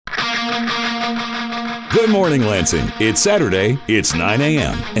Good morning, Lansing. It's Saturday, it's 9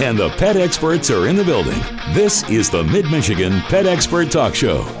 a.m., and the pet experts are in the building. This is the Mid-Michigan Pet Expert Talk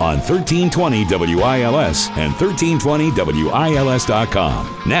Show on 1320 WILS and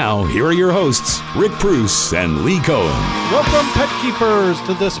 1320WILS.com. Now, here are your hosts, Rick Preuss and Lee Cohen. Welcome, pet keepers,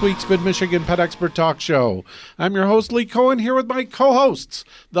 to this week's Mid-Michigan Pet Expert Talk Show. I'm your host, Lee Cohen, here with my co-hosts,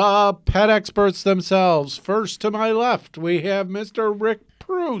 the pet experts themselves. First to my left, we have Mr. Rick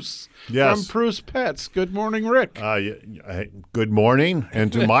Preuss from Preuss Pets. Good morning, Rick. Good morning.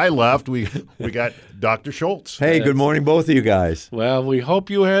 And to my left, we got Dr. Schultz. Hey, good morning, both of you guys. Well, we hope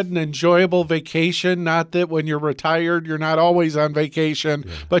you had an enjoyable vacation. Not that when you're retired, you're not always on vacation,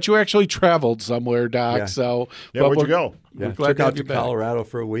 but you actually traveled somewhere, Doc. Yeah. So, where'd you go? Yeah, took out to Colorado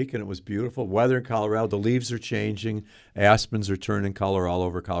for a week, and it was beautiful. Weather in Colorado, the leaves are changing. Aspens are turning color all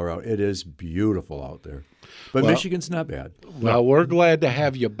over Colorado. It is beautiful out there. But Michigan's not bad. Well, we're glad to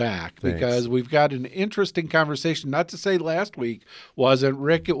have you back because Thanks. we've got an interesting conversation. Not to say last week wasn't,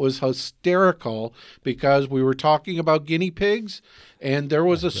 Rick, it was hysterical because we were talking about guinea pigs, and there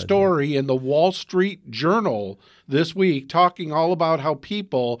was a story in the Wall Street Journal this week talking all about how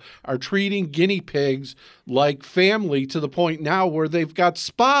people are treating guinea pigs like family to the point now where they've got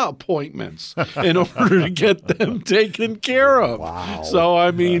spa appointments in order to get them taken care of. Wow. So,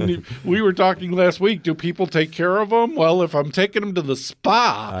 I mean, we were talking last week, do people take care of them? Well, if I'm taking them to the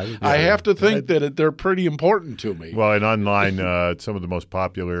spa, I have to think that they're pretty important to me. Well, and online, some of the most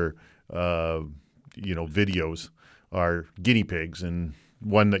popular, videos are guinea pigs, and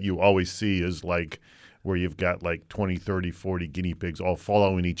one that you always see is like where you've got like 20, 30, 40 guinea pigs all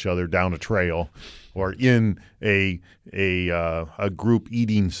following each other down a trail, or in a group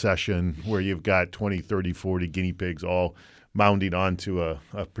eating session where you've got 20, 30, 40 guinea pigs all mounting onto a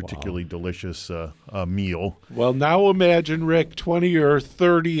particularly delicious meal. Well, now imagine, Rick, 20 or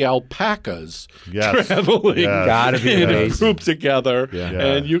 30 alpacas traveling in a group together,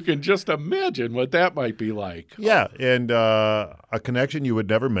 and you can just imagine what that might be like. Yeah, and a connection you would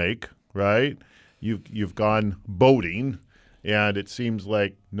never make, right? You've gone boating, and it seems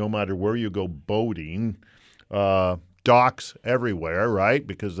like no matter where you go boating, docks everywhere, right?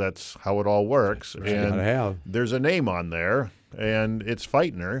 Because that's how it all works. And there's a name on there, and it's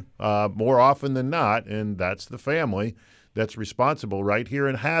Feighner more often than not, and that's the family that's responsible right here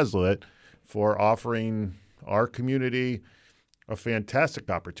in Haslett for offering our community a fantastic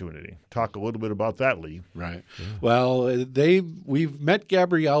opportunity. Talk a little bit about that, Lee. Right. Yeah. Well, we've met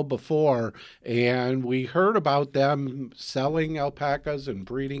Gabrielle before, and we heard about them selling alpacas and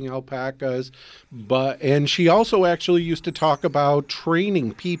breeding alpacas, and she also actually used to talk about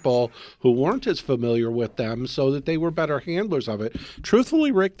training people who weren't as familiar with them so that they were better handlers of it.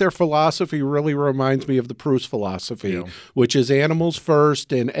 Truthfully, Rick, their philosophy really reminds me of the Preuss philosophy, which is animals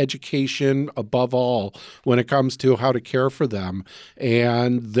first and education above all when it comes to how to care for them.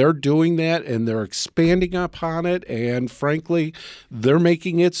 And they're doing that, and they're expanding upon it, and frankly, they're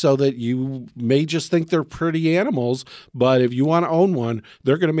making it so that you may just think they're pretty animals, but if you want to own one,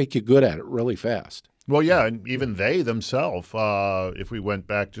 they're going to make you good at it really fast. Well, yeah, and even they themselves, if we went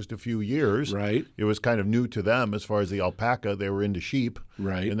back just a few years, it was kind of new to them as far as the alpaca. They were into sheep,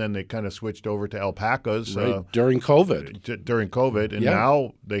 and then they kind of switched over to alpacas. During COVID. And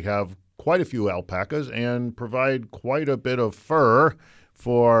now they have quite a few alpacas and provide quite a bit of fur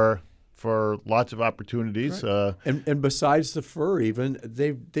for lots of opportunities. And besides the fur, even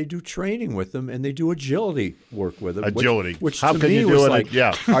they do training with them, and they do agility work with them. Agility. Which how to can me you do was it? Like,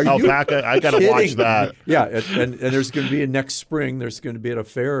 Alpaca. I got to watch that. Yeah, and there's going to be next spring. There's going to be at a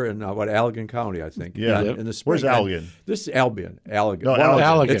fair in Allegan County, I think. Yeah. In the spring. Where's Allegan? This is Albion. Allegan. No,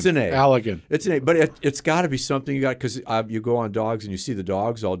 Allegan. It's an A. Allegan. It's an A, but it's got to be something you got, because you go on dogs and you see the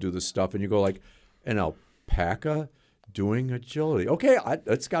dogs all do this stuff, and you go like, an alpaca doing agility. Okay,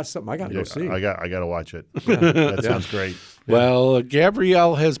 it's got something I got to go see. I got to watch it. That sounds great. Well,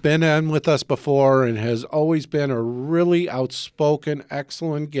 Gabrielle has been on with us before and has always been a really outspoken,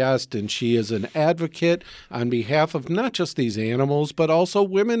 excellent guest, and she is an advocate on behalf of not just these animals, but also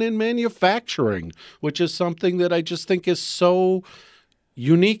women in manufacturing, which is something that I just think is so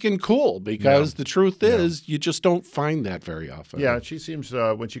unique and cool, because the truth is you just don't find that very often. Yeah, she seems,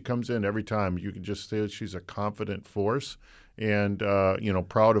 when she comes in every time, you can just say she's a confident force and,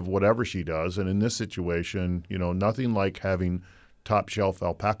 proud of whatever she does. And in this situation, nothing like having top shelf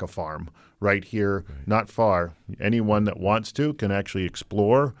alpaca farm right here, not far. Anyone that wants to can actually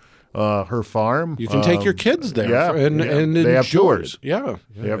explore her farm. You can take your kids there, and they have tours. They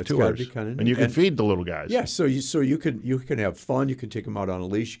have tours, and you can feed the little guys. Yeah, so you can have fun. You can take them out on a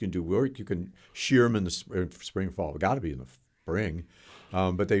leash. You can do work. You can shear them in the spring, fall. Got to be in the spring,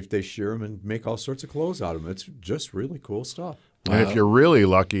 But they shear them and make all sorts of clothes out of them. It's just really cool stuff. And if you're really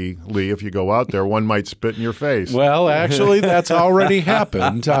lucky, Lee, if you go out there, one might spit in your face. Well, actually, that's already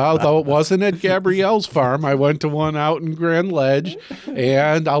happened. Although it wasn't at Gabrielle's farm. I went to one out in Grand Ledge,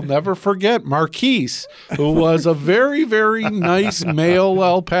 and I'll never forget Marquise, who was a very, very nice male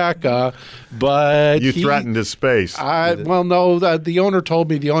alpaca, but You threatened his space. Well, no, the owner told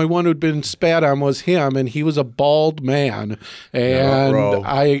me the only one who'd been spat on was him, and he was a bald man. And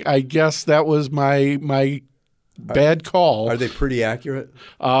I guess that was my bad call. Are they pretty accurate?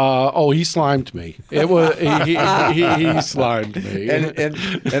 He slimed me. It was he slimed me.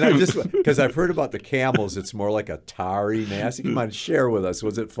 And I just because I've heard about the camels, it's more like a tarry nasty. You might share with us.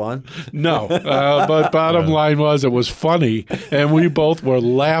 Was it fun? No, but bottom line was it was funny, and we both were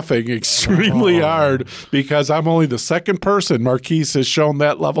laughing extremely hard because I'm only the second person Marquise has shown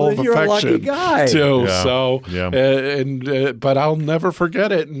that level of you're affection a lucky guy. to. Yeah. So, but I'll never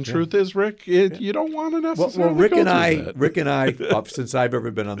forget it. And truth is, Rick, you don't want to necessarily. Rick and I, since I've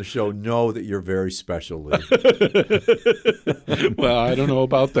ever been on the show, know that you're very special, Lee. Well, I don't know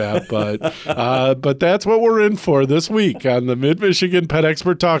about that, but that's what we're in for this week on the Mid-Michigan Pet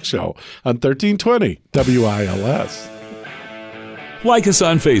Expert Talk Show on 1320 WILS. Like us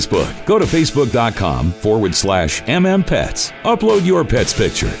on Facebook. Go to facebook.com/MMPets. Upload your pet's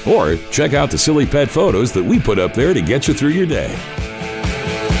picture or check out the silly pet photos that we put up there to get you through your day.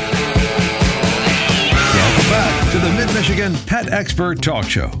 To the Mid-Michigan Pet Expert Talk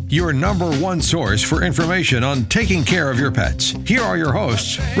Show, your number one source for information on taking care of your pets. Here are your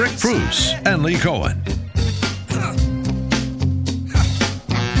hosts, Rick Preuss and Lee Cohen.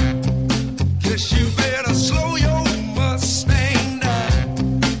 You better slow your Mustang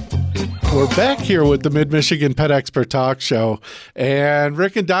down. We're back here with the Mid-Michigan Pet Expert Talk Show. And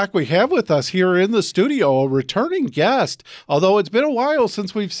Rick and Doc, we have with us here in the studio a returning guest. Although it's been a while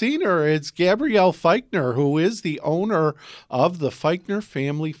since we've seen her, it's Gabrielle Feighner, who is the owner of the Feighner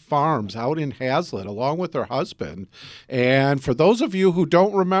Family Farms out in Haslett, along with her husband. And for those of you who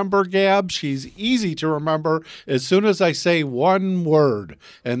don't remember Gab, she's easy to remember as soon as I say one word.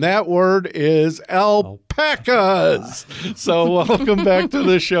 And that word is alpacas. So welcome back to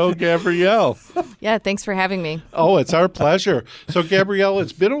the show, Gabrielle. Yeah, thanks for having me. Oh, it's our pleasure. So, Gabrielle,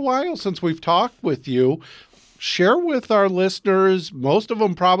 it's been a while since we've talked with you. Share with our listeners, most of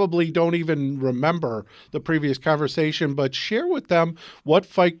them probably don't even remember the previous conversation, but share with them what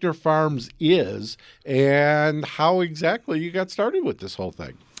Feighner Farms is and how exactly you got started with this whole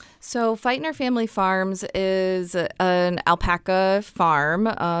thing. So Feighner Family Farms is an alpaca farm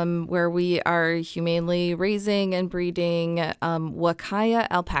where we are humanely raising and breeding Wakaya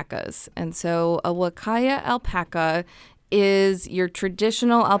alpacas. And so a Wakaya alpaca is your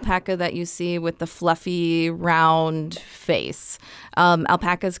traditional alpaca that you see with the fluffy, round face.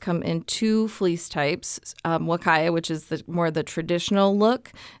 Alpacas come in two fleece types, Wakaya, which is more the traditional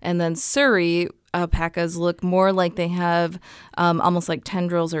look, and then Surrey alpacas look more like they have almost like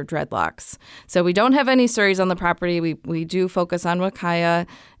tendrils or dreadlocks. So we don't have any Surreys on the property. We do focus on Wakaya.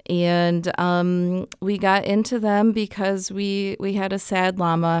 And we got into them because we had a sad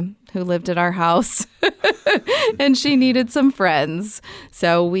llama who lived at our house and she needed some friends.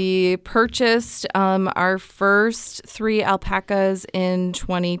 So we purchased our first 3 alpacas in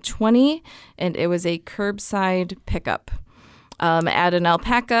 2020, and it was a curbside pickup at an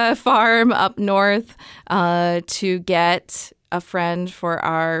alpaca farm up north to get a friend for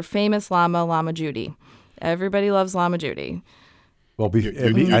our famous llama, Llama Judy. Everybody loves Llama Judy. Well,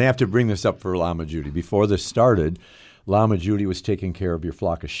 I have to bring this up for Llama Judy. Before this started, Llama Judy was taking care of your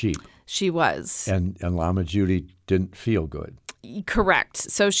flock of sheep. She was. And Llama Judy didn't feel good. Correct.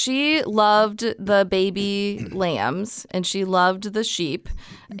 So she loved the baby lambs and she loved the sheep,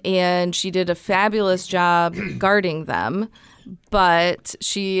 and she did a fabulous job guarding them. But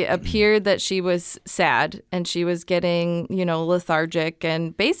she appeared that she was sad and she was getting, lethargic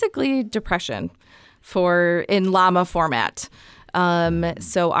and basically depression in llama format.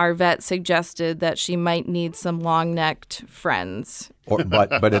 So our vet suggested that she might need some long-necked friends.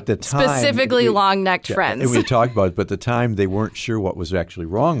 But at the time... Specifically long-necked friends. And we talked about it, but at the time they weren't sure what was actually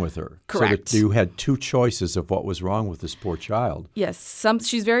wrong with her. Correct. So that you had 2 choices of what was wrong with this poor child. Yes.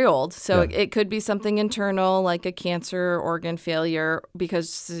 She's very old, so it could be something internal like a cancer, organ failure,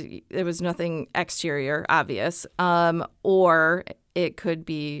 because there was nothing exterior obvious, or it could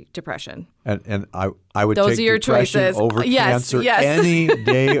be depression. And I would Those take are your depression choices. over cancer any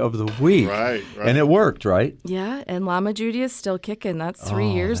day of the week. Right. And it worked, right? Yeah, and Llama Judy is still kicking. That's 3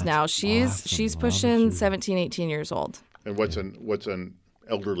 years now. She's awesome. pushing 17, 18 years old. And what's an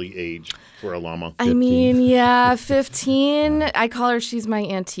elderly age for a llama? I mean, yeah, 15. I call her, she's my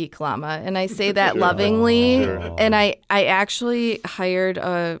antique llama, and I say that lovingly. Sure. And I actually hired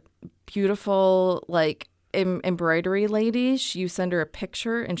a beautiful, like, embroidery lady. You send her a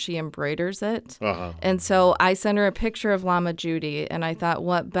picture and she embroiders it. And so I sent her a picture of Llama Judy, and I thought,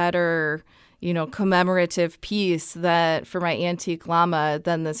 what better, commemorative piece that for my antique llama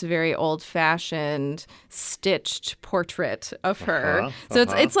than this very old-fashioned stitched portrait of her. So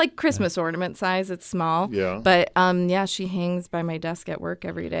it's like Christmas ornament size. It's small. Yeah. But she hangs by my desk at work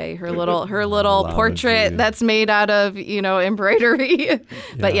every day. Her little portrait that's made out of embroidery.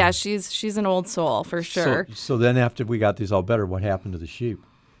 But yeah, she's an old soul for sure. So then after we got these all better, what happened to the sheep?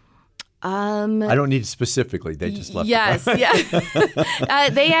 I don't need specifically. They just left. Yes, yeah.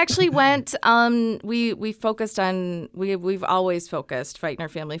 They actually went. We focused on. We've always focused Feighner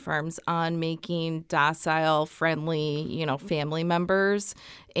Family Farms on making docile, friendly, family members,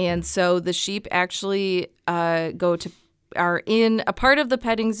 and so the sheep actually are in a part of the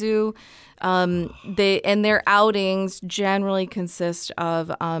petting zoo. Their outings generally consist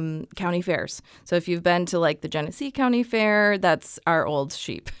of county fairs. So if you've been to like the Genesee County Fair, that's our old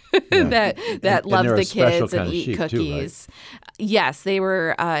sheep that love the kids and eat cookies. Too, right? Yes, they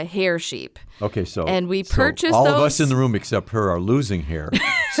were hair sheep. Okay, so and we purchased all those. of us in the room except her are losing hair.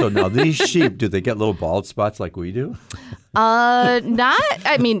 So now these sheep, do they get little bald spots like we do?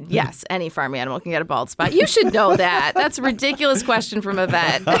 Yes, any farm animal can get a bald spot. You should know that. That's a ridiculous question from a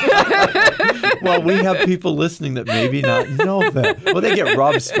vet. Well, we have people listening that maybe not know that. Well, they get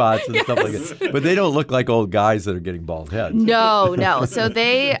rub spots and stuff like that. But they don't look like old guys that are getting bald heads. No. So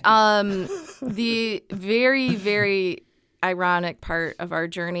they, the very, very ironic part of our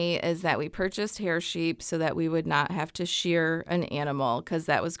journey is that we purchased hair sheep so that we would not have to shear an animal because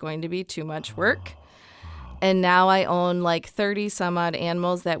that was going to be too much work. And now I own like 30 some odd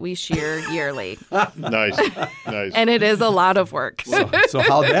animals that we shear yearly. Nice. And it is a lot of work. So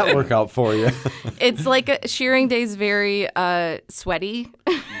how'd that work out for you? It's like shearing day's very sweaty.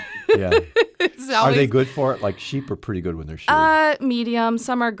 Yeah. Are they good for it? Like sheep are pretty good when they're sheared. Medium.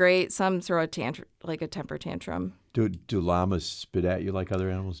 Some are great. Some throw a temper tantrum. Do llamas spit at you like other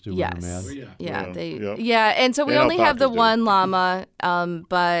animals do when they're mad? And so we only have the one llama,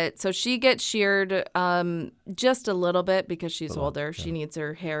 but so she gets sheared just a little bit because she's older. She needs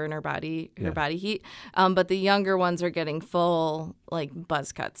her hair and her body heat. But the younger ones are getting full like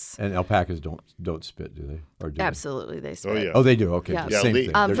buzz cuts. And alpacas don't spit, do they? Or do Absolutely, they spit. Oh, yeah. Oh, they do. Okay, Yeah. Same Lee-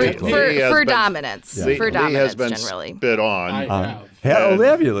 thing. For dominance. Lee has been generally. spit on. I have.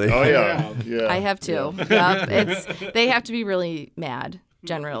 Have you, Lee? Oh yeah. I have too. Yep. They have to be really mad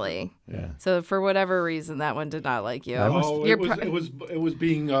generally. Yeah. So for whatever reason, that one did not like you. It was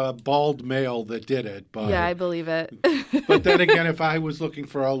being a bald male that did it. But, yeah, I believe it. But then again, if I was looking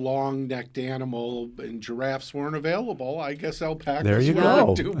for a long-necked animal and giraffes weren't available, I guess alpacas There you were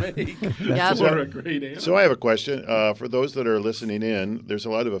go. to make. Yep. Were a great animal. So I have a question for those that are listening in. There's a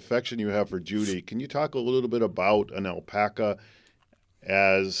lot of affection you have for Judy. Can you talk a little bit about an alpaca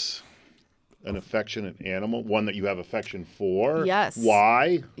as an affectionate animal, one that you have affection for? Yes.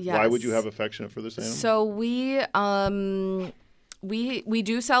 Why? Yes. Why would you have affection for this animal? So we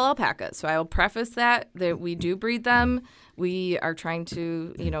do sell alpacas. So I will preface that we do breed them. We are trying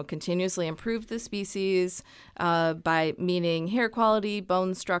to, continuously improve the species by meaning hair quality,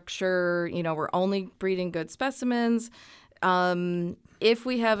 bone structure. We're only breeding good specimens. If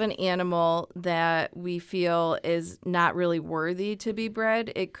we have an animal that we feel is not really worthy to be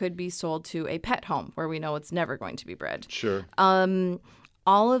bred, it could be sold to a pet home where we know it's never going to be bred. Sure.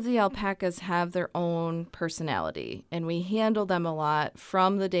 All of the alpacas have their own personality, and we handle them a lot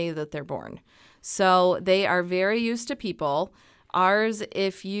from the day that they're born. So they are very used to people. Ours,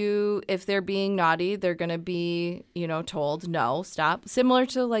 if they're being naughty, they're going to be, told, no, stop, similar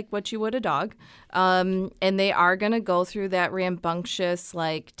to like what you would a dog. And they are going to go through that rambunctious,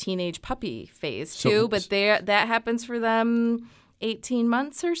 like teenage puppy phase too. But that happens for them 18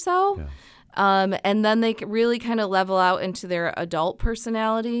 months or so. Yeah. And then they really kind of level out into their adult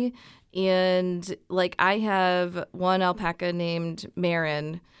personality. And like I have one alpaca named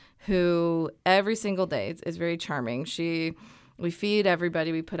Marin, who every single day is very charming. We feed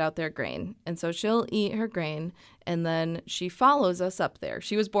everybody. We put out their grain. And so she'll eat her grain, and then she follows us up there.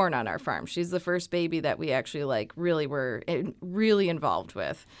 She was born on our farm. She's the first baby that we actually really were really involved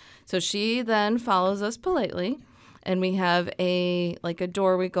with. So she then follows us politely, and we have a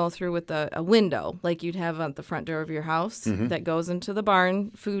door we go through with a window like you'd have at the front door of your house that goes into the barn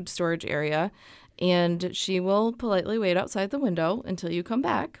food storage area. And she will politely wait outside the window until you come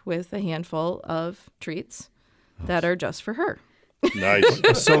back with a handful of treats that are just for her.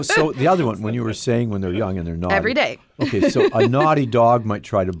 Nice. So the other one, when you were saying when they're young and they're naughty. Every day. Okay, so a naughty dog might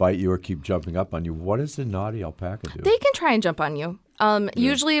try to bite you or keep jumping up on you. What does the naughty alpaca do? They can try and jump on you.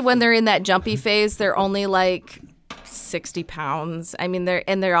 Usually when they're in that jumpy phase, they're only like 60 pounds. I mean,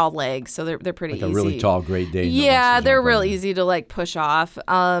 they're all legs, so they're pretty like easy. a really tall Great Dane. Yeah, they're real easy to like push off.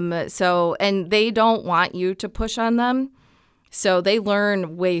 And they don't want you to push on them. So they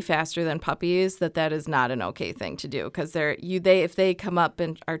learn way faster than puppies that is not an okay thing to do, because if they come up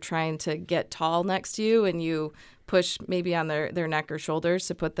and are trying to get tall next to you and you push maybe on their neck or shoulders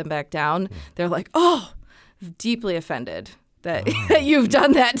to put them back down, they're like, oh, deeply offended that you've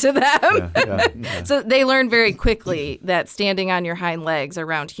done that to them. Yeah. So they learn very quickly that standing on your hind legs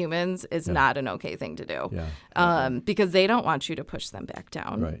around humans is not an okay thing to do. Because they don't want you to push them back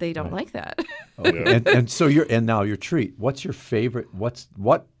down. Right, they don't like that. Okay. and now your treat. What's your favorite? What's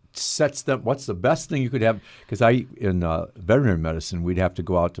the best thing you could have? Because in veterinary medicine, we'd have to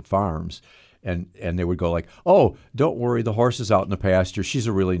go out to farms. And they would go like, oh, don't worry, the horse is out in the pasture. She's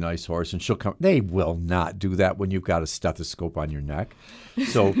a really nice horse, and she'll come. They will not do that when you've got a stethoscope on your neck.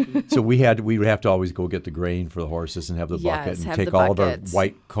 So we would have to always go get the grain for the horses and have the bucket and take all of our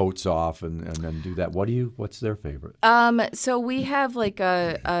white coats off and then do that. What's their favorite? So we have like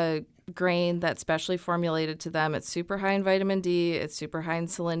a grain that's specially formulated to them. It's super high in vitamin D. It's super high in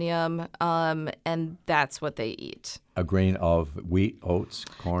selenium, and that's what they eat. A grain of wheat, oats,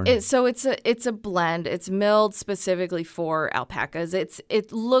 corn. It's a blend. It's milled specifically for alpacas.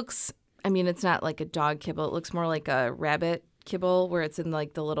 It looks. I mean, it's not like a dog kibble. It looks more like a rabbit kibble, where it's in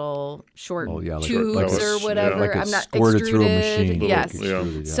like the little short tubes or whatever. Like I'm not squirted extruded. through a machine. Yes.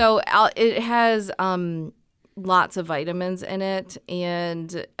 Extruded, yeah. So it has lots of vitamins in it,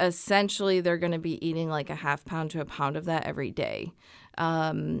 and essentially they're going to be eating like a half pound to a pound of that every day.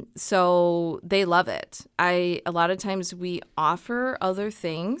 So they love it. A lot of times we offer other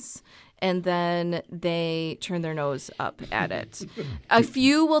things and then they turn their nose up at it. A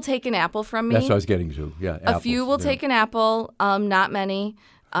few will take an apple from me. That's what I was getting to. Yeah, a few will take an apple, not many.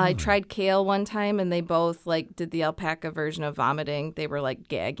 I tried kale one time, and they both did the alpaca version of vomiting. They were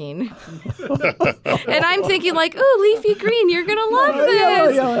gagging, and I'm thinking ooh, leafy green, you're gonna love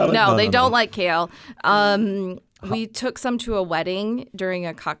this. No, they don't like kale. We took some to a wedding during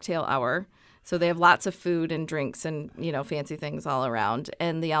a cocktail hour, so they have lots of food and drinks and fancy things all around.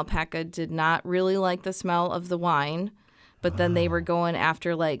 And the alpaca did not really like the smell of the wine, but then they were going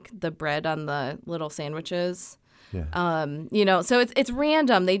after the bread on the little sandwiches. Yeah. So it's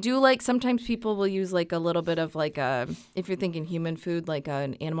random. They do sometimes people will use a little bit of if you're thinking human food,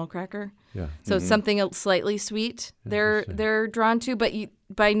 an animal cracker. Yeah. So something slightly sweet they're drawn to, but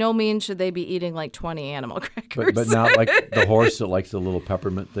by no means should they be eating 20 animal crackers. But not like the horse that likes the little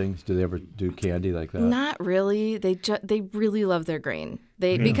peppermint things. Do they ever do candy like that? Not really. They really love their grain.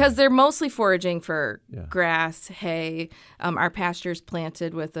 Because they're mostly foraging for grass, hay. Our pasture's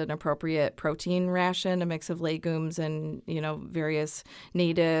planted with an appropriate protein ration, a mix of legumes and various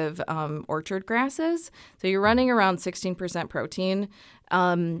native orchard grasses. So you're running around 16% protein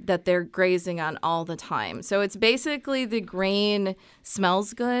that they're grazing on all the time. So it's basically the grain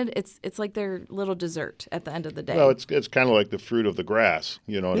smells good. It's like their little dessert at the end of the day. Well, it's kind of like the fruit of the grass.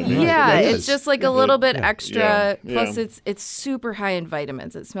 You know what I mean? Yeah, it's just a little bit extra. Plus, it's super high in vitamins.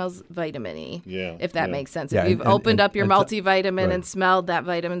 It smells vitamin-y, if that makes sense. If you've opened up your multivitamin and smelled that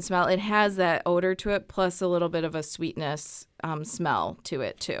vitamin smell, it has that odor to it, plus a little bit of a sweetness smell to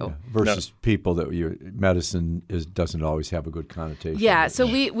it too. Yeah. Versus people that your medicine doesn't always have a good connotation. Yeah, so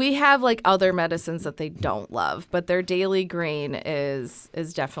we have other medicines that they don't love, but their daily grain is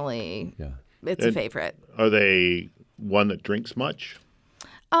definitely it's a favorite. Are they one that drinks much?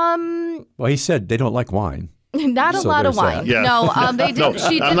 Well, he said they don't like wine. Not a lot of wine. Yeah. No, they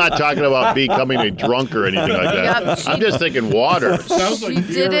did. I'm not talking about becoming a drunk or anything like that. Yep, I'm just thinking water. Sounds like she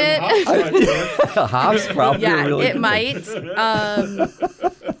didn't. Hops probably. Yeah, really it might.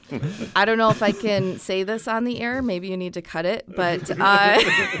 I don't know if I can say this on the air. Maybe you need to cut it, but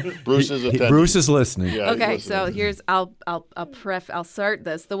Bruce is attending. Bruce is listening. Yeah, okay. So here's I'll start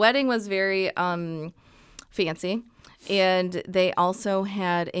this. The wedding was very fancy. And they also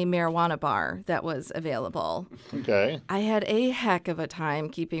had a marijuana bar that was available. Okay. I had a heck of a time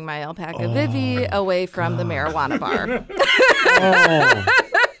keeping my alpaca Vivi away from the marijuana bar.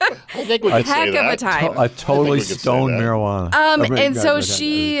 I think we could say that. Heck of a time. A totally stoned marijuana. And so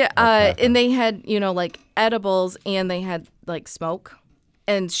she, and they had, edibles and they had smoke.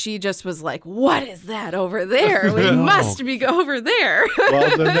 And she just was like, what is that over there? We must be over there.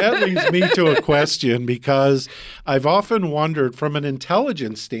 Well, then that leads me to a question, because I've often wondered from an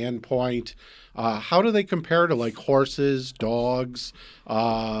intelligence standpoint, how do they compare to like horses, dogs,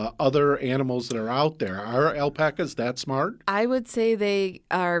 other animals that are out there? Are alpacas that smart? I would say they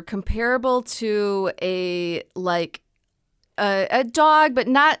are comparable to a dog, but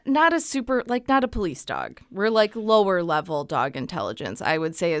not a super, like not a police dog. We're like lower level dog intelligence, I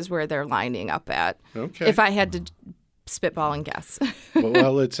would say, is where they're lining up at. Okay. If I had to spitball and guess.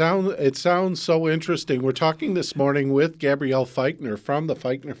 Well, it sounds so interesting. We're talking this morning with Gabrielle Feighner from the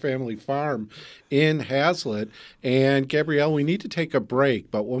Feighner Family Farm in Haslett. And Gabrielle, we need to take a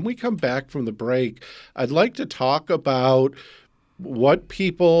break. But when we come back from the break, I'd like to talk about what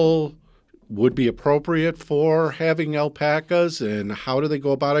people would be appropriate for having alpacas and how do they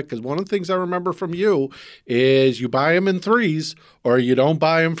go about it? Because one of the things I remember from you is you buy them in threes or you don't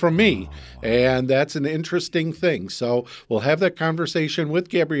buy them from me. And that's an interesting thing. So we'll have that conversation with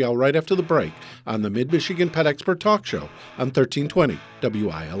Gabrielle right after the break on the Mid-Michigan Pet Expert Talk Show on 1320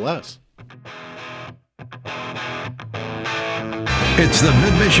 WILS. It's the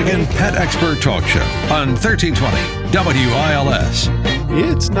Mid-Michigan Pet Expert Talk Show on 1320 WILS.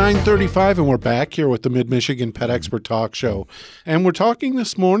 It's 9:35 and we're back here with the Mid-Michigan Pet Expert Talk Show. And we're talking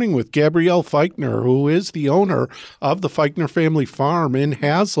this morning with Gabrielle Feighner, who is the owner of the Feighner Family Farm in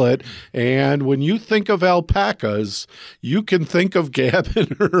Haslett. And when you think of alpacas, you can think of Gab and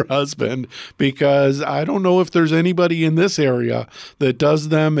her husband, because I don't know if there's anybody in this area that does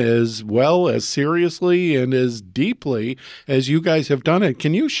them as well, as seriously, and as deeply as you guys have done it.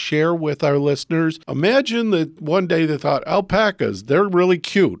 Can you share with our listeners? Imagine that one day they thought, alpacas, they're really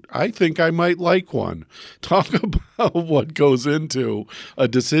cute. I think I might like one. Talk about what goes into a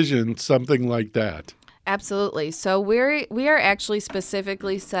decision, something like that. Absolutely. So we are actually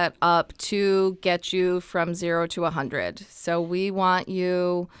specifically set up to get you from 0 to 100. So we want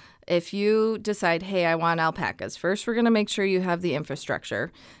you, if you decide, hey, I want alpacas, first we're going to make sure you have the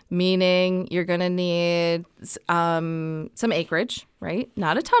infrastructure, meaning you're going to need some acreage, right?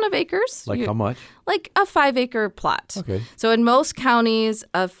 Not a ton of acres. Like how much? Like a 5-acre plot. Okay. So in most counties,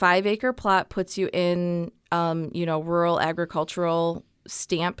 a 5-acre plot puts you in, rural agricultural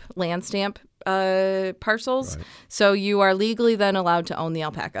land stamp parcels. Right. So you are legally then allowed to own the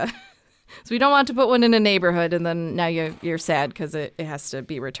alpaca. So we don't want to put one in a neighborhood and then now you're sad because it has to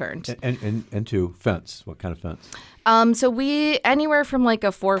be returned. And to fence. What kind of fence? So we anywhere from like a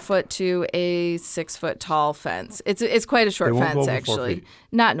 4-foot to a 6-foot tall fence. It's quite a short fence actually.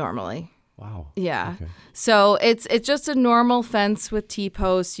 Not normally. Wow. Yeah. Okay. So it's just a normal fence with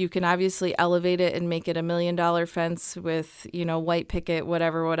T-posts. You can obviously elevate it and make it $1 million fence with, white picket,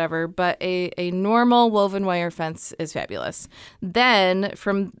 whatever. But a normal woven wire fence is fabulous. Then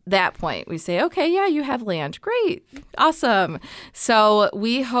from that point, we say, okay, yeah, you have land. Great. Awesome. So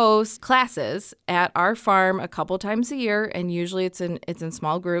we host classes at our farm a couple times a year, and usually it's in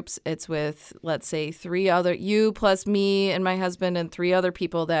small groups. It's with, let's say, you plus me and my husband and 3 other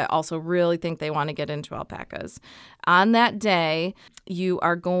people that also really think they want to get into alpacas. On that day, you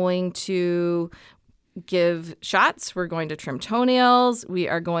are going to give shots. We're going to trim toenails. We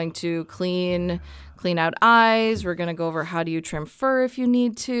are going to clean out eyes. We're going to go over how do you trim fur if you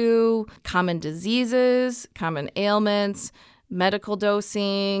need to, common diseases, common ailments, medical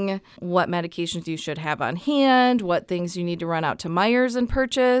dosing, what medications you should have on hand, what things you need to run out to Myers and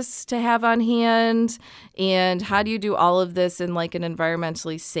purchase to have on hand, and how do you do all of this in like an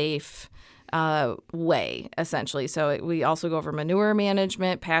environmentally safe way, essentially. So we also go over manure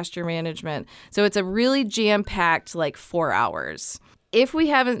management, pasture management. So it's a really jam-packed like 4 hours. If we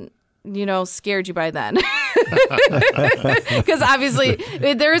haven't scared you by then, because obviously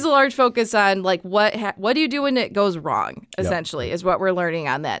there is a large focus on like what do you do when it goes wrong, essentially, is what we're learning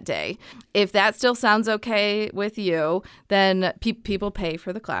on that day. If that still sounds okay with you, then people pay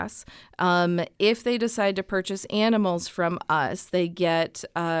for the class. If they decide to purchase animals from us, they get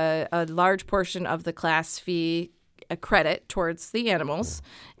a large portion of the class fee, a credit towards the animals,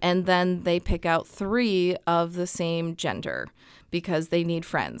 and then they pick out 3 of the same gender, because they need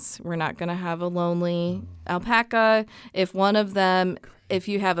friends. We're not going to have a lonely alpaca. If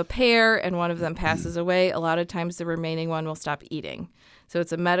you have a pair and one of them passes away, a lot of times the remaining one will stop eating. So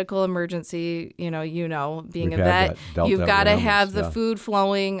it's a medical emergency, being a vet, you've got to have the food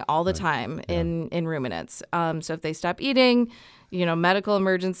flowing all the time in ruminants. So if they stop eating, medical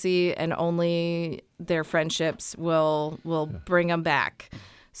emergency, and only their friendships will bring them back.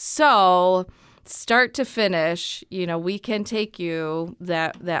 So start to finish, we can take you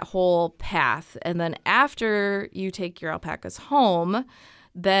that whole path. And then after you take your alpacas home,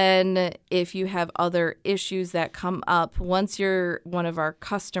 Then if you have other issues that come up, once you're one of our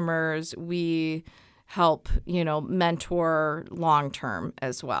customers, we help, mentor long-term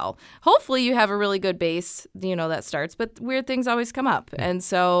as well. Hopefully you have a really good base, that starts, but weird things always come up. And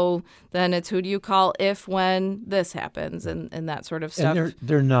so then it's who do you call if, when this happens and that sort of stuff. And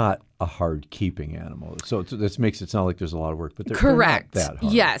they're not a hard keeping animal. So this makes it sound like there's a lot of work, but they're correct. They're not that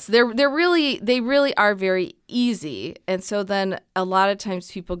hard. Yes, they really are very easy. And so then a lot of times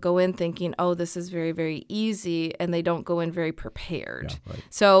people go in thinking, oh, this is very, very easy, and they don't go in very prepared. Yeah, right.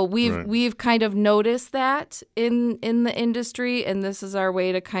 So we've kind of noticed that in the industry, and this is our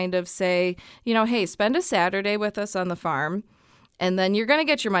way to kind of say, hey, spend a Saturday with us on the farm. And then you're going to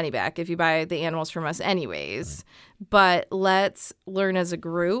get your money back if you buy the animals from us anyways. Right. But let's learn as a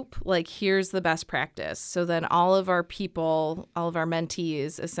group, like, here's the best practice. So then all of our people, all of our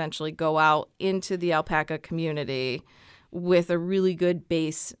mentees essentially go out into the alpaca community with a really good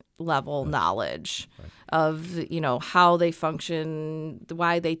base level knowledge of, how they function,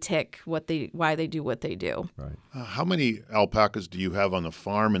 why they tick, why they do what they do. Right. How many alpacas do you have on the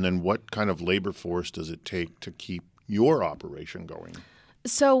farm, and then what kind of labor force does it take to keep your operation going?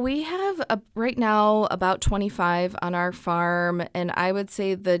 So we have right now about 25 on our farm, and I would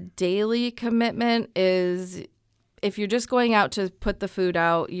say the daily commitment is, if you're just going out to put the food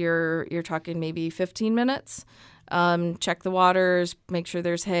out, you're talking maybe 15 minutes. Check the waters, make sure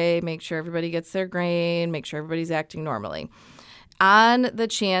there's hay, make sure everybody gets their grain, make sure everybody's acting normally. On the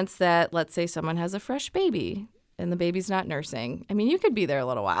chance that, let's say, someone has a fresh baby and the baby's not nursing, you could be there a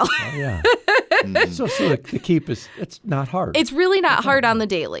little while. Oh, yeah. So the keep it's not hard. It's really not hard on the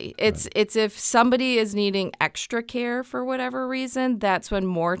daily. It's if somebody is needing extra care for whatever reason, that's when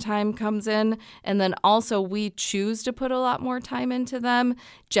more time comes in. And then also we choose to put a lot more time into them,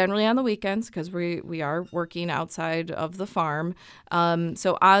 generally on the weekends, because we are working outside of the farm.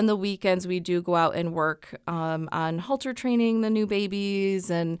 So on the weekends we do go out and work on halter training the new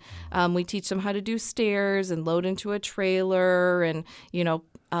babies, and we teach them how to do stairs and load into a trailer, and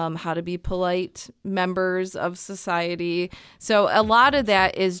how to be polite members of society. So a lot of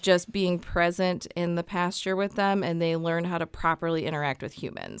that is just being present in the pasture with them, and they learn how to properly interact with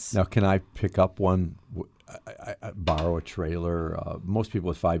humans. Now, can I pick up one? I borrow a trailer. Most people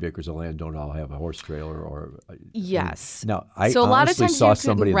with 5 acres of land don't all have a horse trailer, or yes. Now, I so a lot of honestly times saw you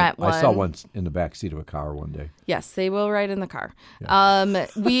somebody. can rent one. I saw one in the back seat of a car one day. Yes, they will ride in the car. Yeah.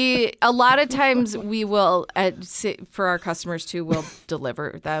 A lot of times we will, for our customers too, we'll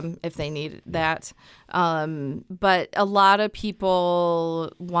deliver them if they need that. But a lot of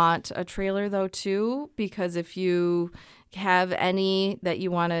people want a trailer though too, because if you have any that you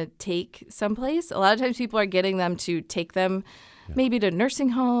want to take someplace, a lot of times people are getting them to take them maybe to nursing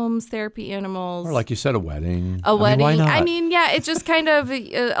homes, therapy animals. Or like you said, a wedding. Why not? Yeah, it's just kind of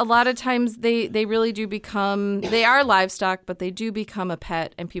a lot of times they really do become, they are livestock, but they do become a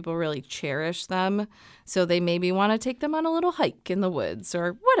pet, and people really cherish them. So they maybe want to take them on a little hike in the woods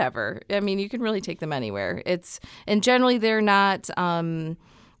or whatever. You can really take them anywhere. And generally they're not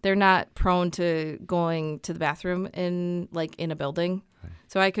prone to going to the bathroom in a building. Right.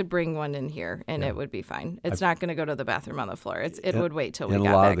 So I could bring one in here and it would be fine. It's not going to go to the bathroom on the floor. It would wait till we got back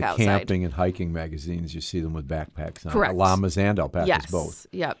outside. In a lot of the camping and hiking magazines, you see them with backpacks on. Correct. Llamas and alpacas both.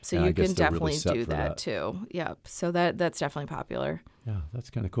 Yep. So and you can definitely really do that too. Yep. So that's definitely popular. Yeah, that's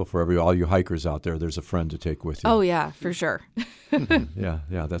kind of cool for all you hikers out there. There's a friend to take with you. Oh yeah, for sure. Yeah,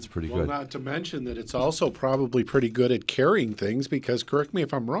 that's pretty good. Well, not to mention that it's also probably pretty good at carrying things, because, correct me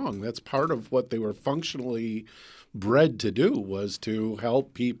if I'm wrong, that's part of what they were functionally bred to do, was to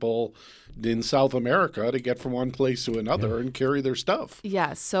help people in South America to get from one place to another and carry their stuff.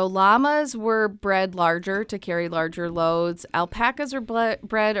 Yes. So llamas were bred larger to carry larger loads. Alpacas are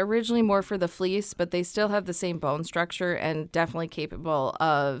bred originally more for the fleece, but they still have the same bone structure and definitely capable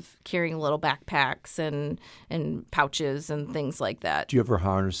of carrying little backpacks and pouches and things like that. Do you ever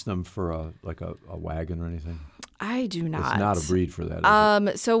harness them for a wagon or anything? I do not. It's not a breed for that,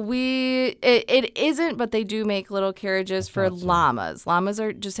 is it? So it isn't, but they do make little carriages for llamas. Llamas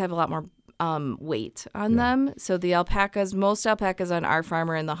just have a lot more weight on them. So the alpacas, most alpacas on our farm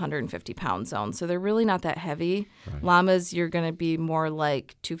are in the 150-pound zone. So they're really not that heavy. Right. Llamas, you're going to be more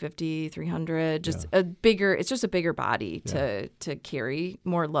like 250, 300, just it's just a bigger body to carry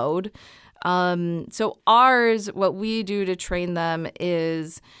more load. So ours, what we do to train them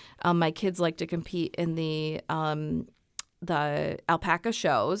is my kids like to compete in the alpaca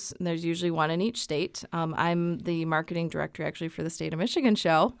shows. And there's usually one in each state. I'm the marketing director actually for the state of Michigan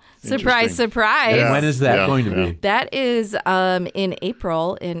show. Surprise, surprise. Yeah. When is that going to be? That is in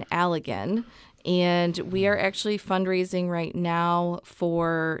April in Allegan. And we are actually fundraising right now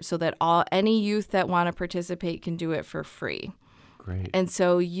so that any youth that want to participate can do it for free. Great. And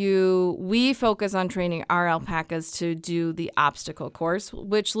so we focus on training our alpacas to do the obstacle course,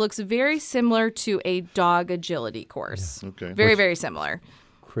 which looks very similar to a dog agility course. Yeah. Okay. Very, very similar.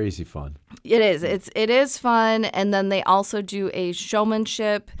 Crazy fun. It is. It is fun. And then they also do a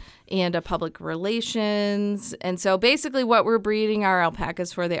showmanship and a public relations. And so basically what we're breeding our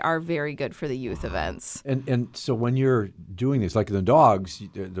alpacas for, they are very good for the youth events. And so when you're doing this, like the dogs,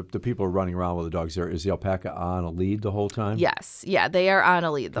 the people are running around with the dogs there, is the alpaca on a lead the whole time? Yes. Yeah, they are on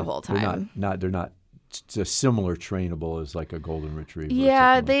a lead the whole time. They're not similar trainable as like a golden retriever.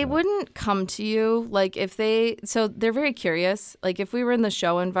 Yeah, they wouldn't come to you like so they're very curious. Like if we were in the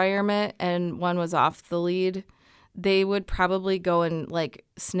show environment and one was off the lead, they would probably go and like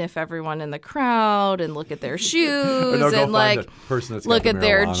sniff everyone in the crowd and look at their shoes and like look at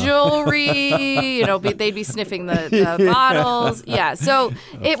their jewelry. They'd be sniffing the bottles. Yeah, so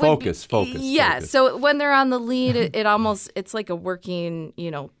it focus. Yeah, so when they're on the lead, it's like a working,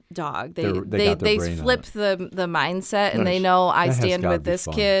 dog. They flip the mindset and they know I stand with this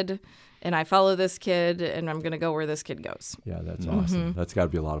kid and I follow this kid and I'm going to go where this kid goes. Yeah, that's awesome. That's got to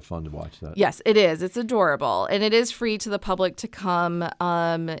be a lot of fun to watch that. Yes, it is. It's adorable. And it is free to the public to come.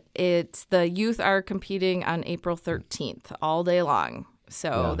 The youth are competing on April 13th all day long.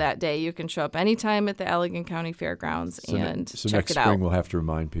 So that day you can show up anytime at the Allegan County Fairgrounds and check it out. So next spring we'll have to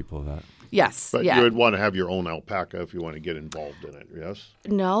remind people of that. Yes. But you would want to have your own alpaca if you want to get involved in it, yes?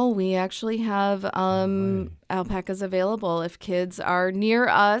 No, we actually have alpacas available. If kids are near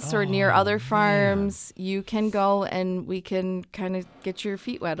us or near other farms, you can go and we can kind of get your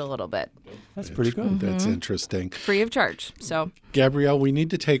feet wet a little bit. That's pretty good. That's interesting. Free of charge. So, Gabrielle, we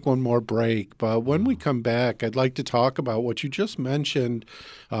need to take one more break, but when we come back, I'd like to talk about what you just mentioned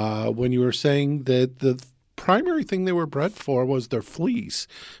when you were saying that the primary thing they were bred for was their fleece,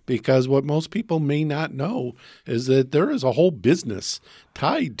 because what most people may not know is that there is a whole business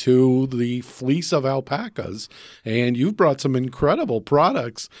tied to the fleece of alpacas, and you've brought some incredible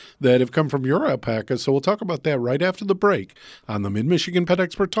products that have come from your alpacas, so we'll talk about that right after the break on the Mid-Michigan Pet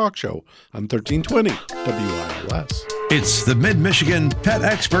Expert Talk Show on 1320 WILS. It's the Mid-Michigan Pet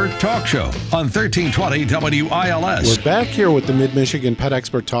Expert Talk Show on 1320 WILS. We're back here with the Mid-Michigan Pet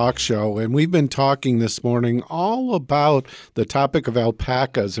Expert Talk Show, and we've been talking this morning all about the topic of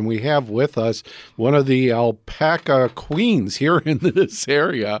alpacas, and we have with us one of the alpaca queens here in this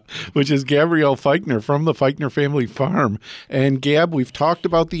area, which is Gabrielle Feighner from the Feighner Family Farm. And Gab, we've talked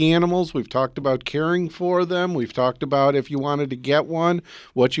about the animals, we've talked about caring for them, we've talked about if you wanted to get one,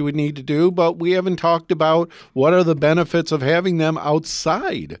 what you would need to do, but we haven't talked about what are the benefits of having them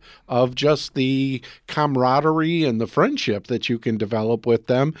outside of just the camaraderie and the friendship that you can develop with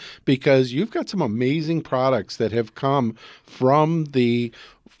them, because you've got some amazing products that have come from the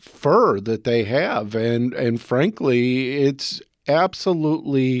fur that they have. And frankly, it's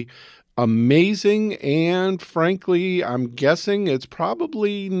absolutely amazing, and frankly, I'm guessing it's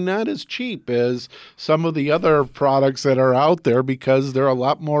probably not as cheap as some of the other products that are out there because they're a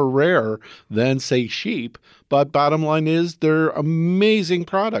lot more rare than, say, sheep. But bottom line is they're amazing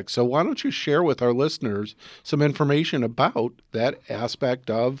products. So why don't you share with our listeners some information about that aspect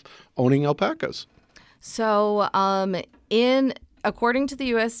of owning alpacas? So according to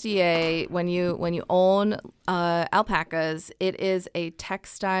the USDA, when you own alpacas, it is a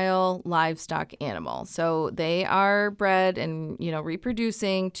textile livestock animal. So they are bred and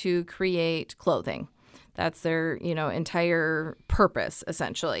reproducing to create clothing. That's their entire purpose,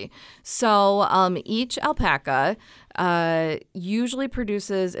 essentially. So each alpaca usually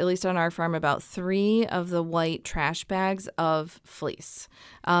produces, at least on our farm, about 3 of the white trash bags of fleece.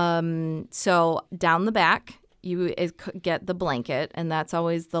 So down the back, you get the blanket, and that's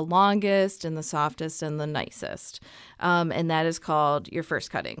always the longest and the softest and the nicest. And that is called your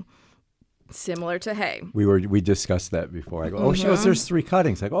first cutting. Similar to hay. We discussed that before. I go, she goes, there's 3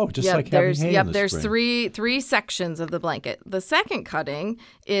 cuttings. Like, like having hay in the there's spring. three sections of the blanket. The second cutting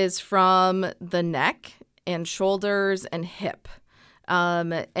is from the neck and shoulders and hip.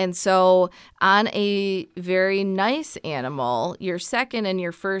 And so on a very nice animal, your second and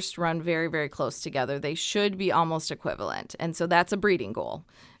your first run very, very close together. They should be almost equivalent. And so that's a breeding goal.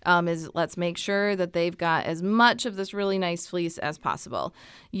 Is let's make sure that they've got as much of this really nice fleece as possible.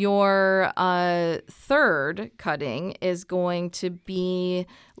 Your third cutting is going to be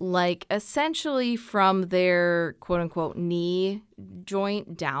like essentially from their quote unquote knee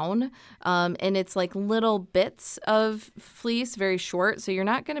joint down. And it's like little bits of fleece, very short. So you're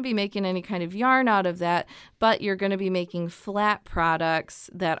not going to be making any kind of yarn out of that, but you're going to be making flat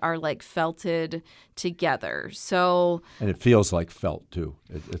products that are like felted together. So, and it feels like felt too.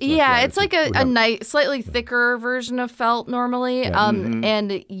 It's like a nice, slightly thicker version of felt normally.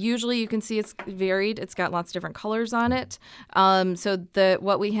 And usually you can see it's varied. It's got lots of different colors on it. So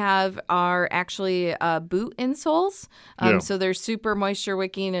what we have are actually boot insoles. So they're super moisture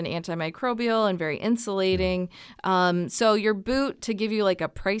wicking and antimicrobial and very insulating. So your boot, to give you like a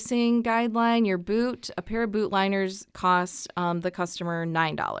pricing guideline, a pair of boot liners cost the customer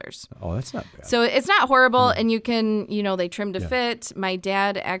 $9. Oh, that's not bad. So it's not horrible, and you can, they trim to fit. My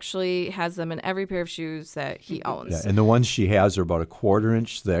dad actually has them in every pair of shoes that he owns. Yeah, and the ones she has are about a 1/4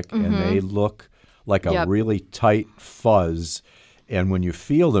 inch thick, and they look like a really tight fuzz. And when you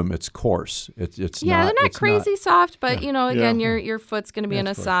feel them, it's coarse. It's they're not crazy soft, but again, Yeah. your foot's going to be in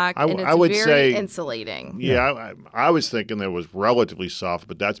a sock, I and it's would very say- insulating. Yeah, I was thinking that it was relatively soft,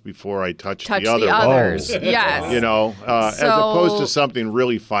 but that's before I touched Touch the other the others, ones. yes. As opposed to something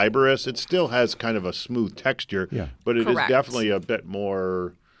really fibrous, it still has kind of a smooth texture, but it is Correct. definitely a bit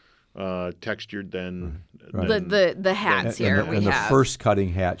more textured than The hats here we and the have. first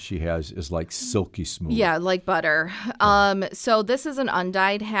cutting hat she has is like silky smooth. Yeah, like butter. So this is an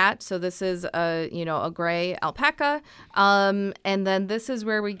undyed hat. So this is a gray alpaca. And then this is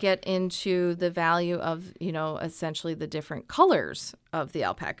where we get into the value of, essentially the different colors of the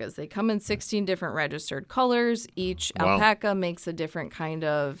alpacas. They come in 16 different registered colors. Each alpaca makes a different kind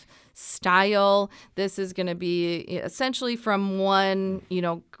of style. This is going to be essentially from one,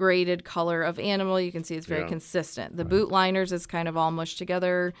 graded color of animal. You can see it's very consistent. The boot liners is kind of all mushed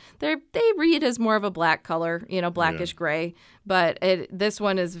together. They read as more of a black color, blackish gray. But this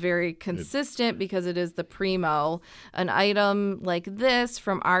one is very consistent because it is the primo. An item like this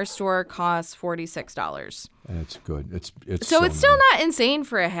from our store costs $46. And it's good. It's so it's still not insane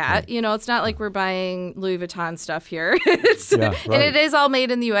for a hat. It's not like we're buying Louis Vuitton stuff here. And it is all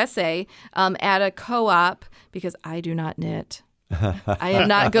made in the USA at a co-op because I do not knit. I am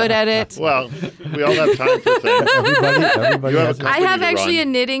not good at it. Well, we all have time for things. Everybody has I have actually a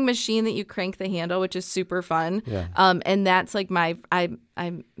knitting machine that you crank the handle, which is super fun. Yeah. And that's like I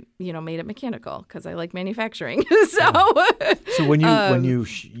made it mechanical because I like manufacturing. So when you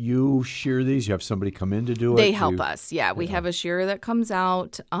shear these, you have somebody come in to do it. They help us. Yeah, we have a shearer that comes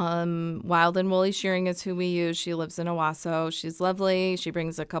out. Wild and Woolly Shearing is who we use. She lives in Owasso. She's lovely. She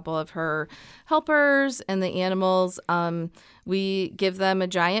brings a couple of her helpers and the animals. We give them a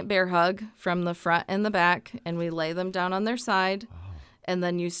giant bear hug from the front and the back, and we lay them down on their side, and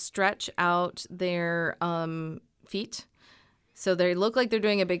then you stretch out their feet. So they look like they're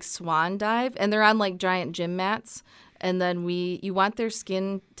doing a big swan dive, and they're on like giant gym mats. And then you want their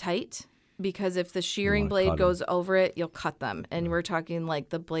skin tight because if the shearing blade goes over it, you'll cut them. And we're talking like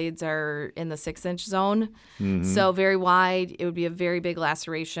the blades are in the 6-inch zone. So very wide. It would be a very big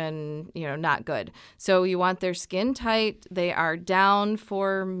laceration, not good. So you want their skin tight. They are down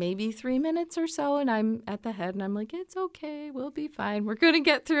for maybe 3 minutes or so. And I'm at the head and I'm like, it's okay. We'll be fine. We're going to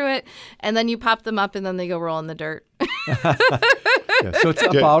get through it. And then you pop them up and then they go roll in the dirt. So it's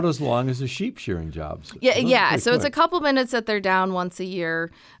about as long as a sheep shearing job. So it's a couple minutes that they're down once a year.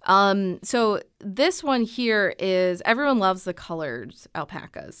 So this one here is, everyone loves the colored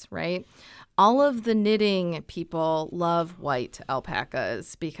alpacas, right? All of the knitting people love white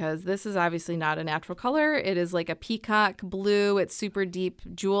alpacas because this is obviously not a natural color. It is like a peacock blue. It's super deep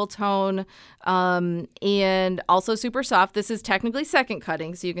jewel tone and also super soft. This is technically second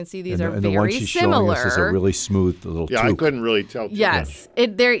cutting, so you can see these are and very the one she's similar. Showing us is a really smooth little Yeah, toque. I couldn't really tell. Yes,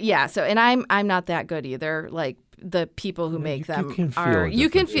 So, and I'm not that good either. Like the people who make them you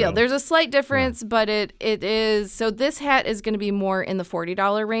can feel there's a slight difference, but it is. So this hat is going to be more in the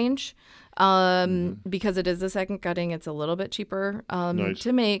 $40 range. Because it is the second cutting, it's a little bit cheaper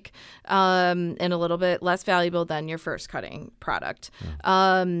to make and a little bit less valuable than your first cutting product.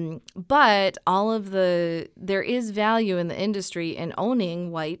 But there is value in the industry in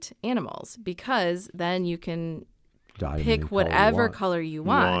owning white animals because then you can pick whatever color you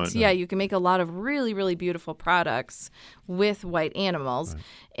want. Yeah, you can make a lot of really, really beautiful products with white animals. Right.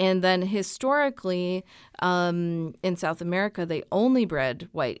 And then historically, in South America, they only bred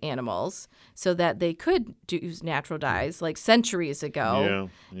white animals so that they could use natural dyes like centuries ago.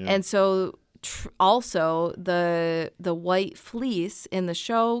 Yeah. And so also the white fleece in the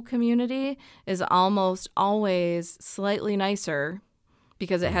show community is almost always slightly nicer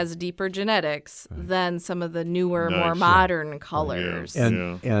because it has deeper genetics than some of the newer, Nice. more modern colors.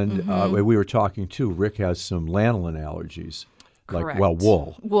 Yeah. And we were talking too. Rick has some lanolin allergies. Correct.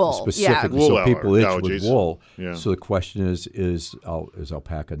 Wool. Wool, specifically. yeah. So Wool people itch allergies. with wool. Yeah. So the question is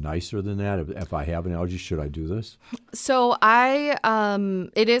alpaca nicer than that? If I have an allergy, should I do this? So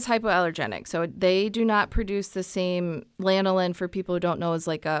it is hypoallergenic. So they do not produce the same lanolin, for people who don't know, is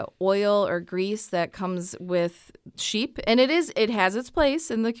like a oil or grease that comes with sheep. And it has its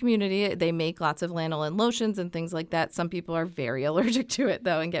place in the community. They make lots of lanolin lotions and things like that. Some people are very allergic to it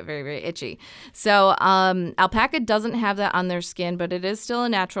though and get very, very itchy. So alpaca doesn't have that on their skin, but it is still a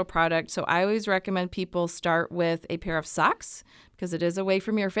natural product. So I always recommend people start with a pair of socks, because it is away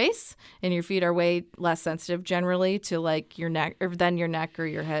from your face, and your feet are way less sensitive generally to like your neck, or then your neck or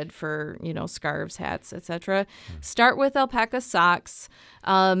your head for, scarves, hats, etc. Start with alpaca socks.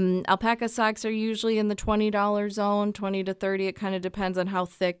 Alpaca socks are usually in the $20 zone, $20 to $30. It kind of depends on how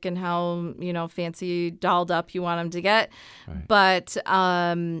thick and how, fancy dolled up you want them to get. Right. But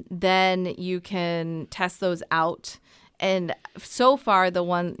then you can test those out. And so far,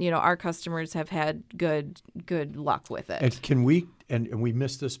 our customers have had good luck with it. And can we, and we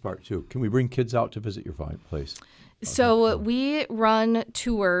missed this part too, can we bring kids out to visit your place? So we run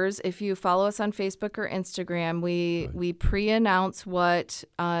tours. If you follow us on Facebook or Instagram, we pre-announce what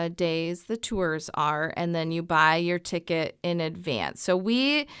days the tours are, and then you buy your ticket in advance. So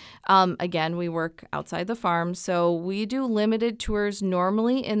we, again, we work outside the farm, so we do limited tours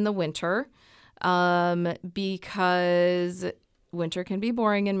normally in the winter. Because winter can be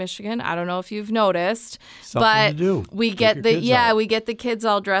boring in Michigan. I don't know if you've noticed, Something to do. we get the kids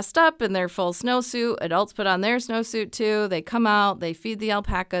all dressed up in their full snowsuit. Adults put on their snowsuit too. They come out, they feed the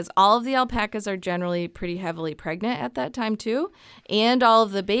alpacas. All of the alpacas are generally pretty heavily pregnant at that time too, and all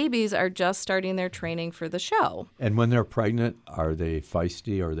of the babies are just starting their training for the show. And when they're pregnant, are they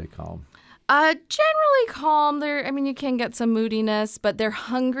feisty or are they calm? Generally calm. You can get some moodiness, but they're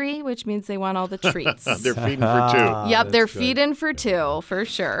hungry, which means they want all the treats. They're feeding for two. Yep, they're feeding for two, for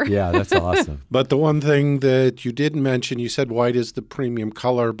sure. Yeah, that's awesome. But the one thing that you didn't mention, you said white is the premium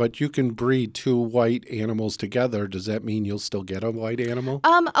color, but you can breed two white animals together. Does that mean you'll still get a white animal?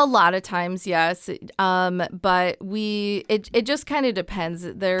 A lot of times, yes. But it just kind of depends.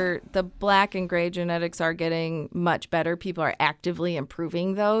 The black and gray genetics are getting much better. People are actively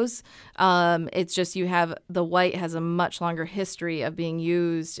improving those. It's just the white has a much longer history of being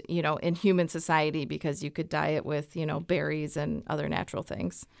used, in human society, because you could dye it with, berries and other natural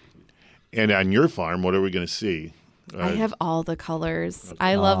things. And on your farm, what are we going to see? I have all the colors.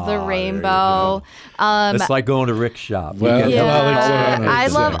 I love the rainbow. It's like going to Rick's shop. I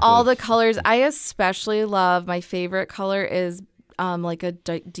love all the colors. I especially love, my favorite color is like a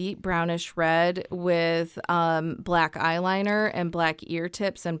deep brownish red with black eyeliner and black ear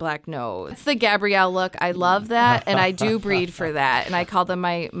tips and black nose. It's the Gabrielle look. I love that, and I do breed for that, and I call them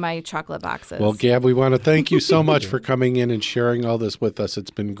my chocolate boxes. Well, Gab, we want to thank you so much for coming in and sharing all this with us. It's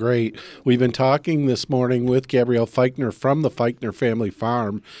been great. We've been talking this morning with Gabrielle Feighner from the Feighner Family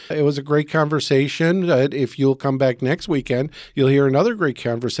Farm. It was a great conversation. If you'll come back next weekend, you'll hear another great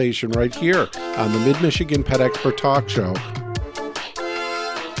conversation right here on the Mid-Michigan Pet Expert Talk Show